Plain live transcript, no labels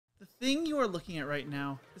thing you are looking at right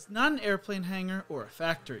now is not an airplane hangar or a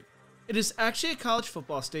factory. It is actually a college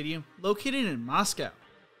football stadium located in Moscow.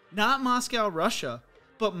 Not Moscow, Russia,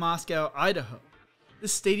 but Moscow, Idaho. The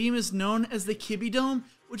stadium is known as the Kibbie Dome,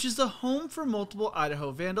 which is the home for multiple Idaho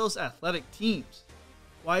Vandals athletic teams.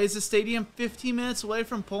 Why is the stadium 15 minutes away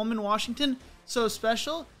from Pullman, Washington so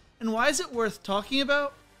special, and why is it worth talking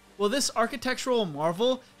about? Well, this architectural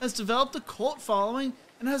marvel has developed a cult following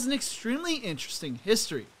and has an extremely interesting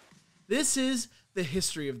history. This is the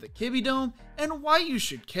history of the Kibbie Dome and why you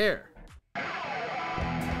should care.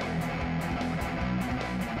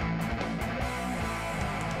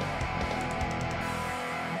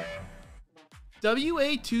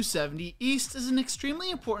 WA 270 East is an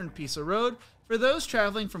extremely important piece of road for those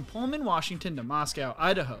traveling from Pullman, Washington to Moscow,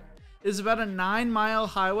 Idaho. It is about a 9-mile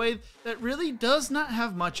highway that really does not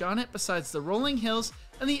have much on it besides the rolling hills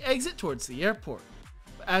and the exit towards the airport.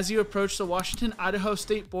 But as you approach the Washington-Idaho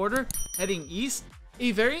state border, heading east,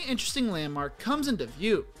 a very interesting landmark comes into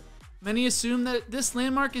view. Many assume that this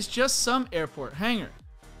landmark is just some airport hangar.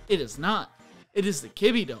 It is not. It is the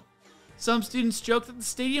Kibbie Dome. Some students joke that the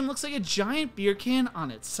stadium looks like a giant beer can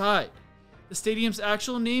on its side. The stadium's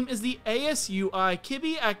actual name is the ASUI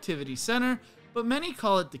Kibbie Activity Center, but many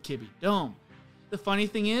call it the Kibbie Dome. The funny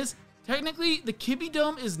thing is, technically, the Kibbie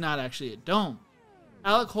Dome is not actually a dome.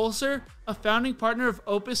 Alec Holzer, a founding partner of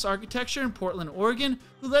Opus Architecture in Portland, Oregon,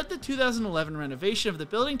 who led the 2011 renovation of the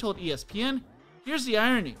building, told ESPN, "Here's the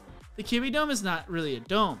irony. The Kibbie Dome is not really a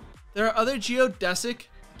dome. There are other geodesic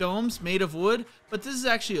domes made of wood, but this is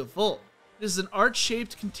actually a vault. It is an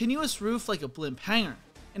arch-shaped continuous roof like a blimp hangar.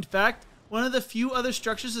 In fact, one of the few other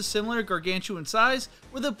structures of similar gargantuan size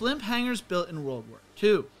were the blimp hangars built in World War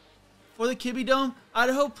II. For the Kibbie Dome,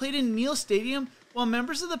 Idaho played in Neal Stadium while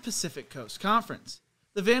members of the Pacific Coast Conference.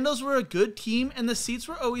 The Vandals were a good team and the seats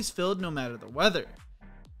were always filled no matter the weather.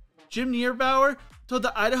 Jim Nierbauer told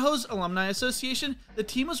the Idaho's Alumni Association the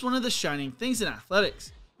team was one of the shining things in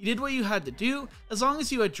athletics. You did what you had to do as long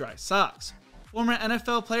as you had dry socks. Former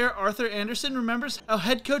NFL player Arthur Anderson remembers how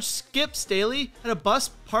head coach Skip Staley had a bus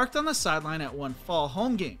parked on the sideline at one fall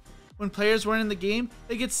home game. When players weren't in the game,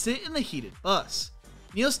 they could sit in the heated bus.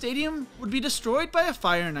 Neal Stadium would be destroyed by a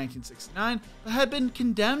fire in 1969, but had been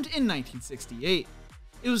condemned in 1968.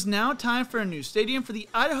 It was now time for a new stadium for the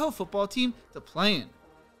Idaho football team to play in.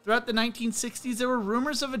 Throughout the 1960s, there were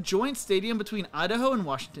rumors of a joint stadium between Idaho and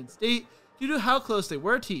Washington State due to how close they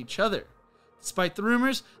were to each other. Despite the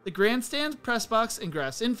rumors, the grandstand, press box, and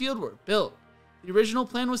grass infield were built. The original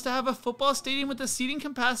plan was to have a football stadium with a seating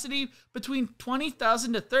capacity between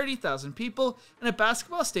 20,000 to 30,000 people and a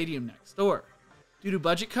basketball stadium next door. Due to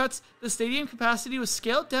budget cuts, the stadium capacity was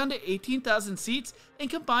scaled down to 18,000 seats and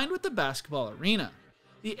combined with the basketball arena.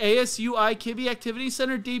 The ASUI Kibbie Activity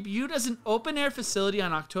Center debuted as an open-air facility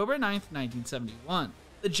on October 9, 1971.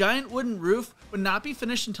 The giant wooden roof would not be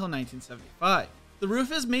finished until 1975. The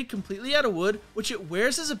roof is made completely out of wood, which it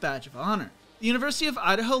wears as a badge of honor. The University of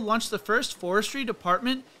Idaho launched the first forestry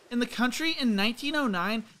department in the country in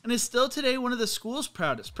 1909 and is still today one of the school's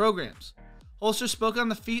proudest programs. Holzer spoke on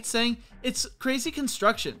the feat saying, "It's crazy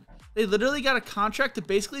construction. They literally got a contract to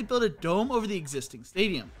basically build a dome over the existing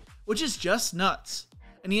stadium, which is just nuts."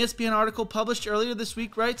 An ESPN article published earlier this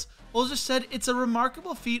week writes, Holzer said it's a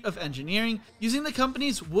remarkable feat of engineering using the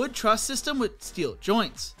company's wood truss system with steel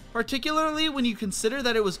joints, particularly when you consider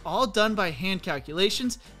that it was all done by hand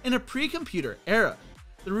calculations in a pre-computer era.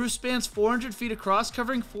 The roof spans 400 feet across,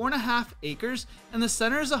 covering 4.5 acres, and the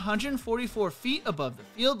center is 144 feet above the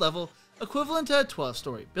field level, equivalent to a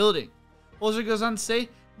 12-story building. Holzer goes on to say,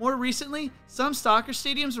 more recently, some soccer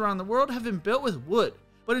stadiums around the world have been built with wood.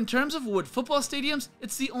 But in terms of wood football stadiums,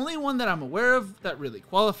 it's the only one that I'm aware of that really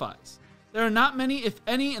qualifies. There are not many, if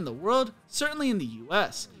any, in the world, certainly in the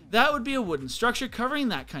US. That would be a wooden structure covering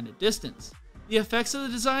that kind of distance. The effects of the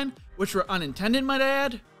design, which were unintended might I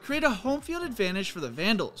add, create a home field advantage for the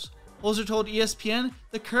Vandals. Holzer told ESPN,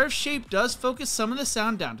 the curved shape does focus some of the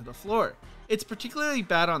sound down to the floor. It's particularly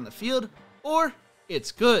bad on the field, or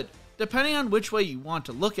it's good, depending on which way you want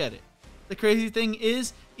to look at it. The crazy thing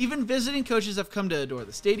is, even visiting coaches have come to adore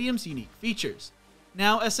the stadium's unique features.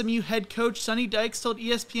 Now SMU head coach Sonny Dykes told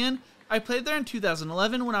ESPN, I played there in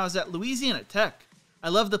 2011 when I was at Louisiana Tech. I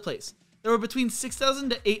loved the place. There were between 6,000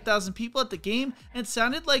 to 8,000 people at the game, and it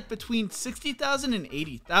sounded like between 60,000 and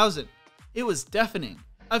 80,000. It was deafening.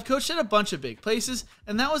 I've coached at a bunch of big places,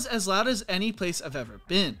 and that was as loud as any place I've ever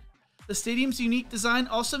been. The stadium's unique design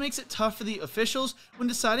also makes it tough for the officials when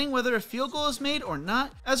deciding whether a field goal is made or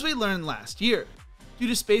not, as we learned last year. Due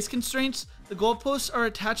to space constraints, the goalposts are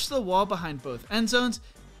attached to the wall behind both end zones,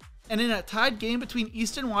 and in a tied game between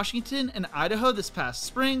Eastern Washington and Idaho this past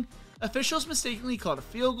spring, officials mistakenly called a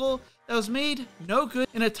field goal that was made no good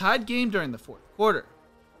in a tied game during the fourth quarter.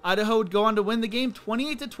 Idaho would go on to win the game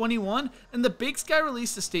 28-21, and the Big Sky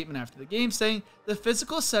released a statement after the game saying the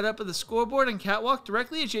physical setup of the scoreboard and catwalk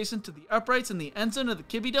directly adjacent to the uprights in the end zone of the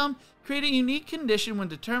Kibbie Dome create a unique condition when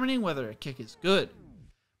determining whether a kick is good.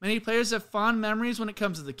 Many players have fond memories when it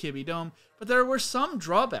comes to the Kibbie Dome, but there were some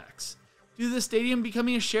drawbacks. Due to the stadium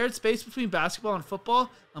becoming a shared space between basketball and football,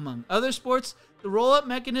 among other sports, the roll-up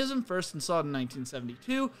mechanism, first installed in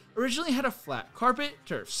 1972, originally had a flat carpet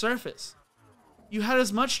turf surface. You had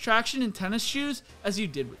as much traction in tennis shoes as you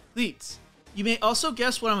did with cleats. You may also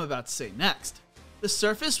guess what I'm about to say next. The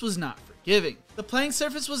surface was not forgiving. The playing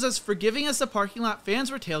surface was as forgiving as the parking lot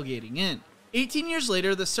fans were tailgating in. 18 years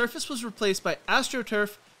later, the surface was replaced by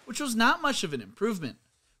AstroTurf, which was not much of an improvement.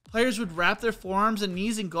 Players would wrap their forearms and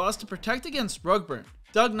knees in gauze to protect against rug burn.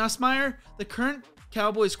 Doug Nussmeier, the current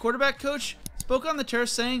Cowboys quarterback coach, spoke on the turf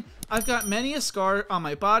saying, "I've got many a scar on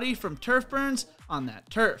my body from turf burns on that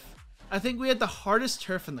turf. I think we had the hardest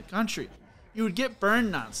turf in the country. You would get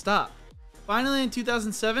burned nonstop." Finally, in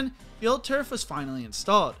 2007, field turf was finally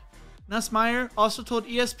installed. Nussmeier also told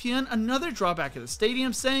ESPN another drawback of the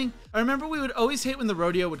stadium, saying, "I remember we would always hate when the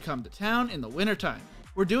rodeo would come to town in the wintertime.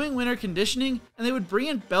 We're doing winter conditioning, and they would bring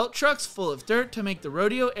in belt trucks full of dirt to make the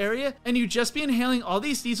rodeo area, and you'd just be inhaling all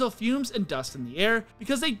these diesel fumes and dust in the air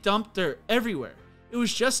because they dumped dirt everywhere. It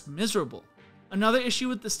was just miserable." Another issue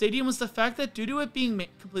with the stadium was the fact that due to it being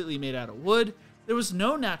completely made out of wood, there was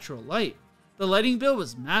no natural light. The lighting bill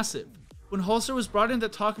was massive. When Holzer was brought in to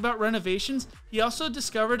talk about renovations, he also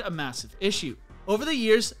discovered a massive issue. Over the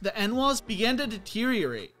years, the end walls began to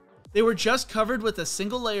deteriorate. They were just covered with a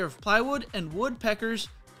single layer of plywood, and woodpeckers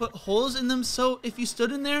put holes in them so if you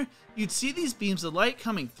stood in there, you'd see these beams of light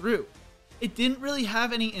coming through. It didn't really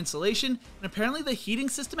have any insulation, and apparently the heating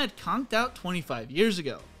system had conked out 25 years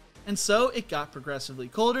ago. And so it got progressively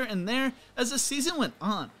colder in there as the season went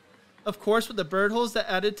on. Of course, with the bird holes that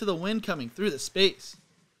added to the wind coming through the space.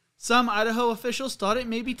 Some Idaho officials thought it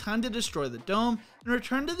may be time to destroy the dome and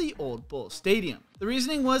return to the old Bull Stadium. The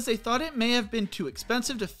reasoning was they thought it may have been too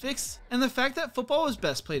expensive to fix, and the fact that football was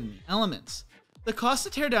best played in the elements. The cost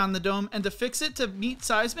to tear down the dome and to fix it to meet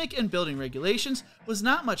seismic and building regulations was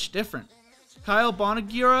not much different. Kyle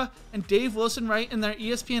Bonagura and Dave Wilson write in their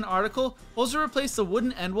ESPN article, Holzer replaced the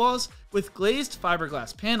wooden end walls with glazed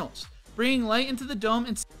fiberglass panels, bringing light into the dome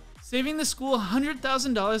and saving the school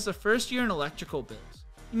 $100,000 the first year in electrical bills.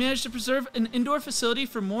 He managed to preserve an indoor facility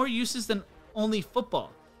for more uses than only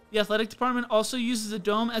football. The athletic department also uses the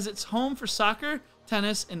dome as its home for soccer,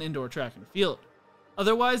 tennis, and indoor track and field.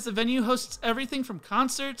 Otherwise, the venue hosts everything from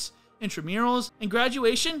concerts, intramurals, and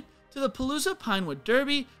graduation to the Palooza Pinewood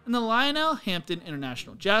Derby and the Lionel Hampton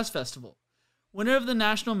International Jazz Festival, winner of the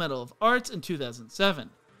National Medal of Arts in 2007.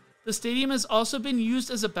 The stadium has also been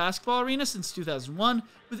used as a basketball arena since 2001,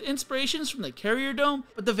 with inspirations from the Carrier Dome,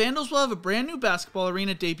 but the Vandals will have a brand new basketball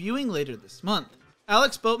arena debuting later this month.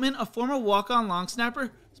 Alex Boatman, a former walk-on long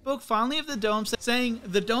snapper, spoke fondly of the dome, saying,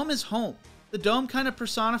 "The dome is home. The dome kind of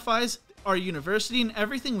personifies our university and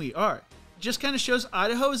everything we are. It just kind of shows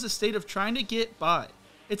Idaho is a state of trying to get by.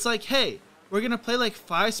 It's like, hey, we're going to play like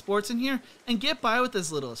 5 sports in here and get by with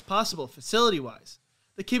as little as possible facility-wise."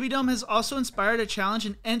 The Kibbie Dome has also inspired a challenge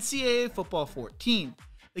in NCAA Football 14,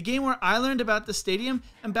 the game where I learned about the stadium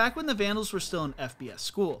and back when the Vandals were still in FBS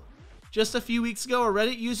school. Just a few weeks ago, a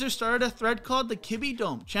Reddit user started a thread called the Kibbie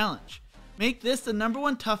Dome Challenge. Make this the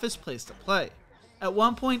 #1 toughest place to play. At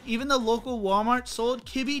one point, even the local Walmart sold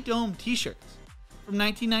Kibbie Dome t-shirts. From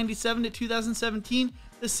 1997 to 2017,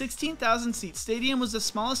 the 16,000-seat stadium was the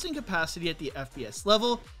smallest in capacity at the FBS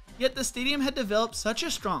level, yet the stadium had developed such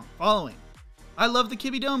a strong following. I love the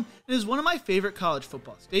Kibbie Dome, and it is one of my favorite college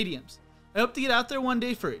football stadiums. I hope to get out there one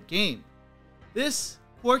day for a game. This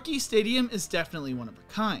quirky stadium is definitely one of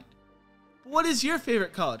a kind. But what is your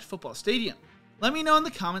favorite college football stadium? Let me know in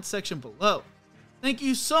the comments section below. Thank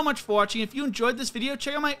you so much for watching. If you enjoyed this video,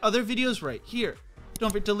 check out my other videos right here.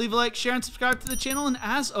 Don't forget to leave a like, share, and subscribe to the channel, and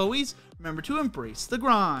as always, remember to embrace the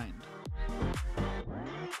grind.